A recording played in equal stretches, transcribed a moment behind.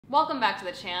Welcome back to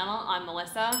the channel. I'm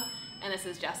Melissa and this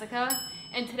is Jessica.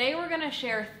 And today we're gonna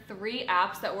share 3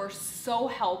 apps that were so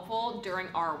helpful during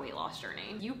our weight loss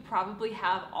journey. You probably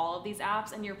have all of these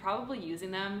apps and you're probably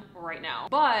using them right now,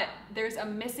 but there's a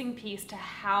missing piece to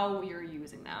how you're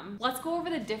using them. Let's go over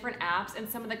the different apps and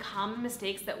some of the common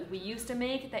mistakes that we used to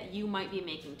make that you might be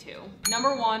making too.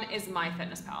 Number 1 is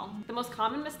MyFitnessPal. The most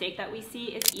common mistake that we see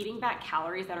is eating back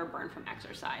calories that are burned from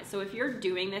exercise. So if you're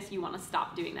doing this, you wanna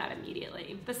stop doing that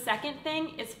immediately. The second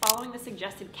thing is following the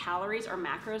suggested calories or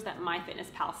macros that MyFitnessPal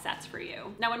sets for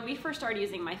you. Now, when we first started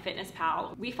using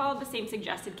MyFitnessPal, we followed the same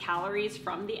suggested calories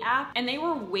from the app and they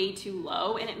were way too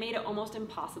low and it made it almost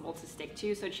impossible to stick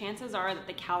to. So chances are that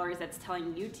the calories that's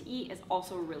telling you to eat is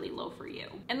also really low for you.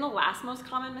 And the last most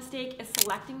common mistake is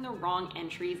selecting the wrong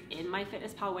entries in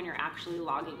MyFitnessPal when you're actually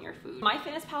logging your food.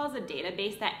 MyFitnessPal is a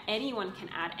database that anyone can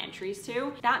add entries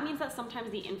to. That means that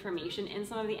sometimes the information in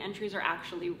some of the entries are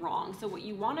actually wrong. So what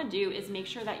you want to do is make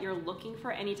sure that you're looking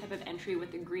for any type of entry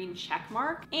with the green check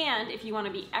mark. And if you want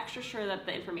to be extra sure that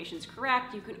the information is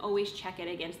correct, you can always check it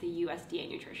against the USDA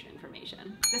nutrition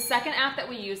information. The second app that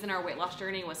we used in our weight loss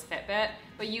journey was Fitbit,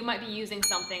 but you might be using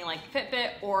something like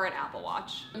Fitbit or an Apple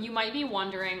Watch. You might be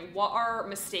wondering what are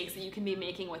mistakes that you can be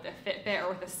making with a Fitbit or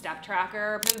with a step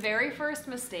tracker. The very first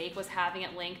mistake was having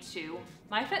it linked to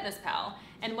MyFitnessPal.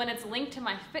 And when it's linked to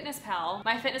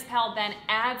MyFitnessPal then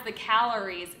adds the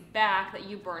calories back that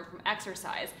you burned from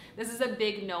exercise. This is a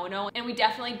big no-no, and we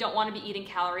definitely don't want to be eating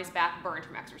calories back burned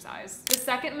from exercise. The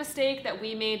second mistake that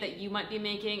we made that you might be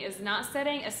making is not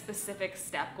setting a specific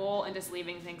step goal and just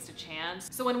leaving things to chance.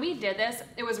 So when we did this,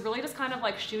 it was really just kind of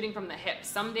like shooting from the hip.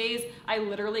 Some days I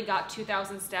literally got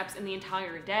 2,000 steps in the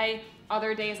entire day.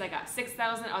 Other days I got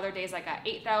 6,000, other days I got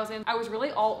 8,000. I was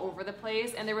really all over the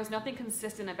place and there was nothing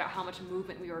consistent about how much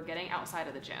movement we were getting outside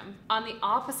of the gym. On the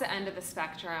opposite end of the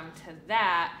spectrum to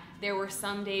that, there were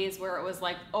some days where it was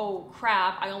like, oh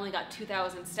crap, I only got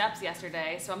 2,000 steps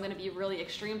yesterday, so I'm gonna be really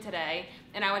extreme today.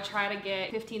 And I would try to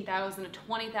get 15,000 to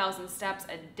 20,000 steps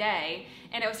a day.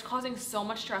 And it was causing so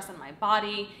much stress on my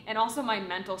body and also my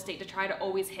mental state to try to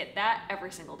always hit that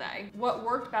every single day. What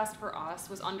worked best for us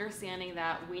was understanding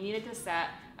that we needed to set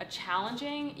a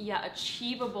challenging yet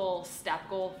achievable step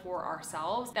goal for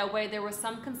ourselves. That way there was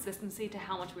some consistency to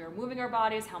how much we were moving our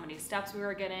bodies, how many steps we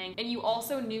were getting, and you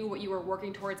also knew what you were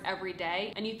working towards every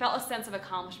day, and you felt a sense of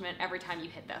accomplishment every time you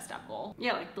hit that step goal.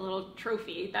 Yeah, like the little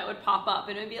trophy that would pop up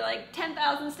and it would be like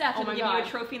 10,000 steps and give you a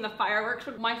trophy and the fireworks.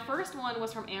 My first one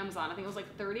was from Amazon. I think it was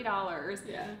like $30.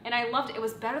 Yeah. And I loved it. It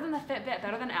was better than the Fitbit,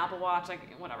 better than Apple Watch,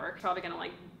 like whatever. Probably gonna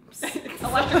like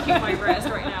electrocute my wrist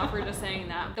right now for just saying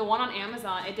that. The one on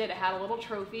Amazon, it had a little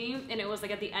trophy and it was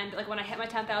like at the end, like when I hit my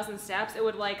 10,000 steps, it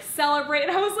would like celebrate.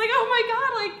 And I was like, oh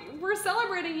my God, like we're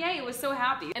celebrating, yay. It was so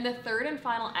happy. And the third and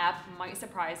final app might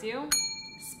surprise you.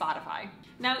 Spotify.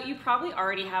 Now, you probably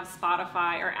already have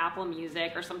Spotify or Apple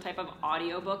Music or some type of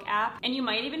audiobook app, and you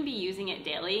might even be using it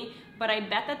daily, but I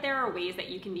bet that there are ways that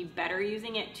you can be better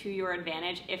using it to your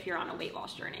advantage if you're on a weight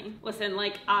loss journey. Listen,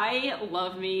 like I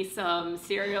love me some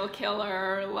serial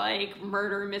killer, like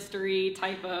murder mystery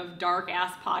type of dark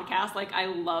ass podcast. Like I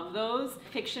love those.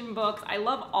 Fiction books, I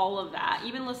love all of that,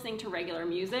 even listening to regular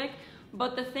music.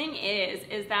 But the thing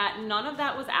is that none of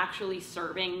that was actually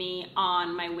serving me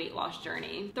on my weight loss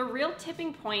journey. The real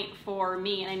tipping point for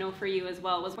me, and I know for you as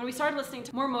well, was when we started listening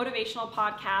to more motivational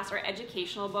podcasts or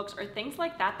educational books or things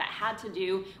like that that had to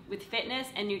do with fitness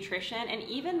and nutrition and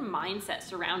even mindset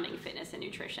surrounding fitness and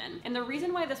nutrition. And the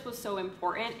reason why this was so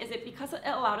important is because it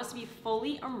allowed us to be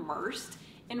fully immersed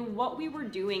in what we were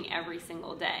doing every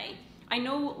single day. I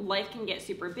know life can get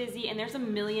super busy and there's a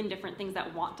million different things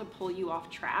that want to pull you off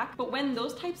track, but when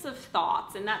those types of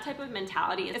thoughts and that type of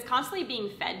mentality is constantly being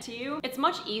fed to you, it's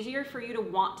much easier for you to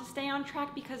want to stay on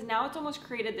track because now it's almost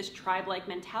created this tribe-like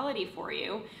mentality for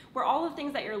you where all the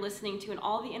things that you're listening to and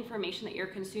all the information that you're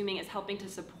consuming is helping to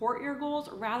support your goals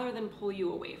rather than pull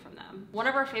you away from them. One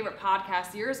of our favorite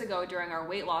podcasts years ago during our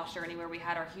weight loss journey where we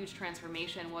had our huge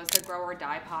transformation was the Grow or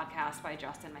Die podcast by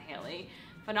Justin Mahaley.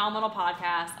 Phenomenal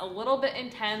podcast, a little bit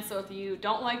intense, so if you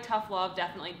don't like tough love,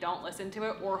 definitely don't listen to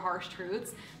it, or harsh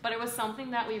truths, but it was something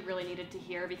that we really needed to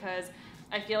hear because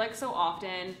I feel like so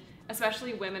often,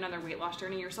 especially women on their weight loss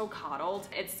journey, you're so coddled.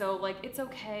 It's so like, it's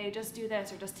okay, just do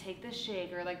this, or just take this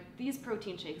shake, or like these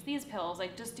protein shakes, these pills,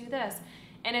 like just do this.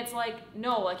 And it's like,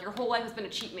 no, like your whole life has been a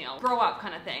cheat meal, grow up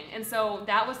kind of thing. And so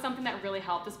that was something that really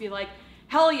helped us be like,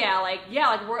 hell yeah, like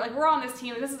we're on this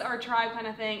team, this is our tribe kind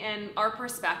of thing. And our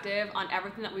perspective on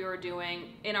everything that we were doing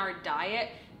in our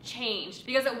diet changed,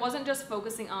 because it wasn't just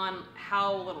focusing on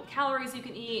how little calories you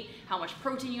can eat, how much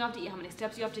protein you have to eat, how many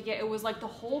steps you have to get. It was like the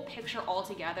whole picture all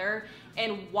together,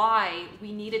 and why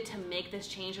we needed to make this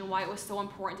change and why it was so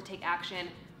important to take action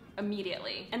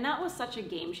immediately. And that was such a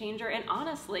game changer, and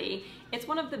honestly, it's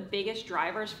one of the biggest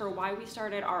drivers for why we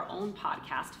started our own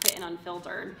podcast, Fit and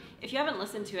Unfiltered. If you haven't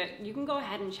listened to it, you can go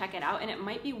ahead and check it out, and it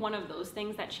might be one of those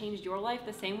things that changed your life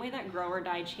the same way that Grow or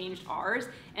Die changed ours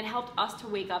and helped us to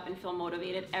wake up and feel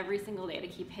motivated every single day to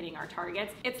keep hitting our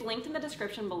targets. It's linked in the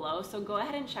description below, so go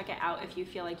ahead and check it out if you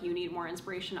feel like you need more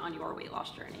inspiration on your weight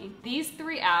loss journey. These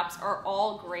 3 apps are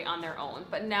all great on their own,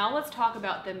 but now let's talk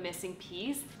about the missing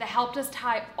piece that helped us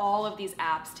tie all of these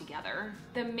apps together.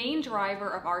 The main driver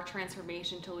of our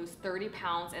transformation to lose 30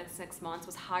 pounds in 6 months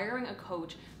was hiring a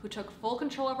coach who took full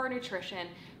control of our nutrition,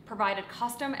 provided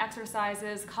custom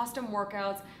exercises, custom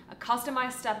workouts, a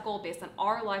customized step goal based on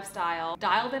our lifestyle,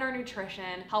 dialed in our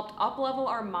nutrition, helped up-level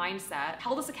our mindset,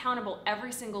 held us accountable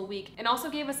every single week, and also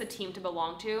gave us a team to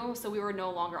belong to, so we were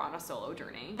no longer on a solo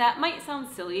journey. That might sound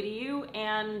silly to you,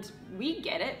 and we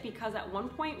get it, because at one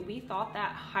point we thought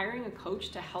that hiring a coach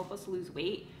to help us lose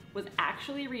weight was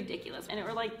actually ridiculous. And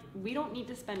we're like, we don't need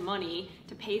to spend money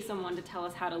to pay someone to tell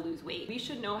us how to lose weight. We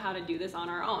should know how to do this on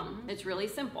our own. It's really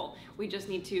simple. We just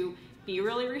need to be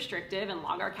really restrictive and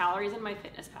log our calories in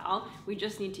MyFitnessPal. We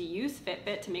just need to use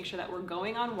Fitbit to make sure that we're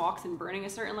going on walks and burning a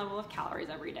certain level of calories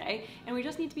every day. And we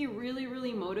just need to be really,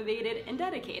 really motivated and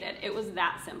dedicated. It was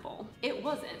that simple. It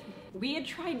wasn't. We had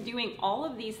tried doing all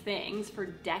of these things for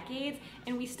decades,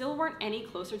 and we still weren't any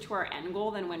closer to our end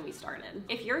goal than when we started.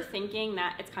 If you're thinking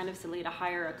that it's kind of silly to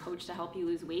hire a coach to help you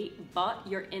lose weight, but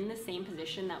you're in the same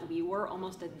position that we were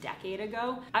almost a decade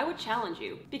ago, I would challenge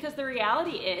you. Because the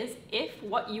reality is, if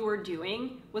what you were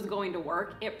doing was going to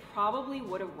work, it probably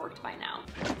would have worked by now.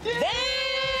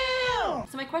 Damn!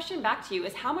 So my question back to you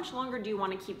is, how much longer do you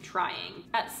want to keep trying?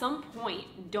 At some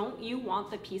point, don't you want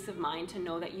the peace of mind to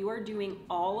know that you are doing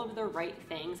all of the right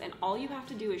things, and all you have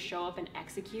to do is show up and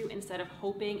execute instead of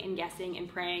hoping and guessing and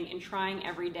praying and trying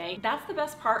every day? That's the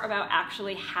best part about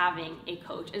actually having a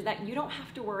coach, is that you don't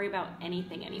have to worry about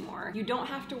anything anymore. You don't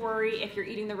have to worry if you're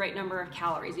eating the right number of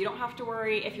calories. You don't have to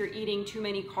worry if you're eating too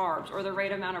many carbs or the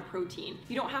right amount of protein.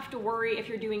 You don't have to worry if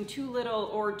you're doing too little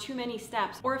or too many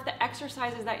steps, or if the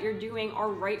exercises that you're doing are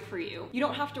right for you. You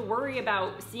don't have to worry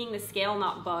about seeing the scale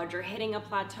not budge or hitting a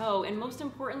plateau, and most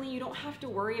importantly, you don't have to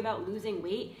worry about losing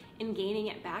weight and gaining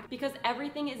it back, because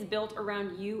everything is built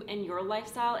around you and your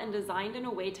lifestyle and designed in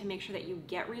a way to make sure that you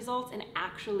get results and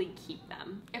actually keep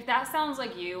them. If that sounds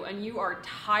like you, and you are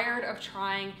tired of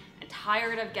trying and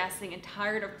tired of guessing and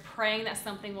tired of praying that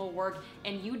something will work,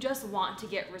 and you just want to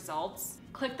get results,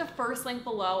 click the first link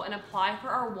below and apply for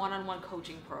our one-on-one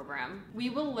coaching program. We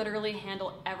will literally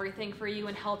handle everything for you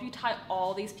and help you tie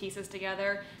all these pieces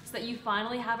together so that you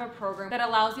finally have a program that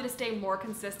allows you to stay more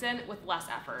consistent with less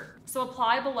effort. So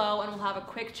apply below and we'll have a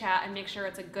quick chat and make sure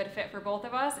it's a good fit for both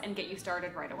of us and get you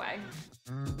started right away.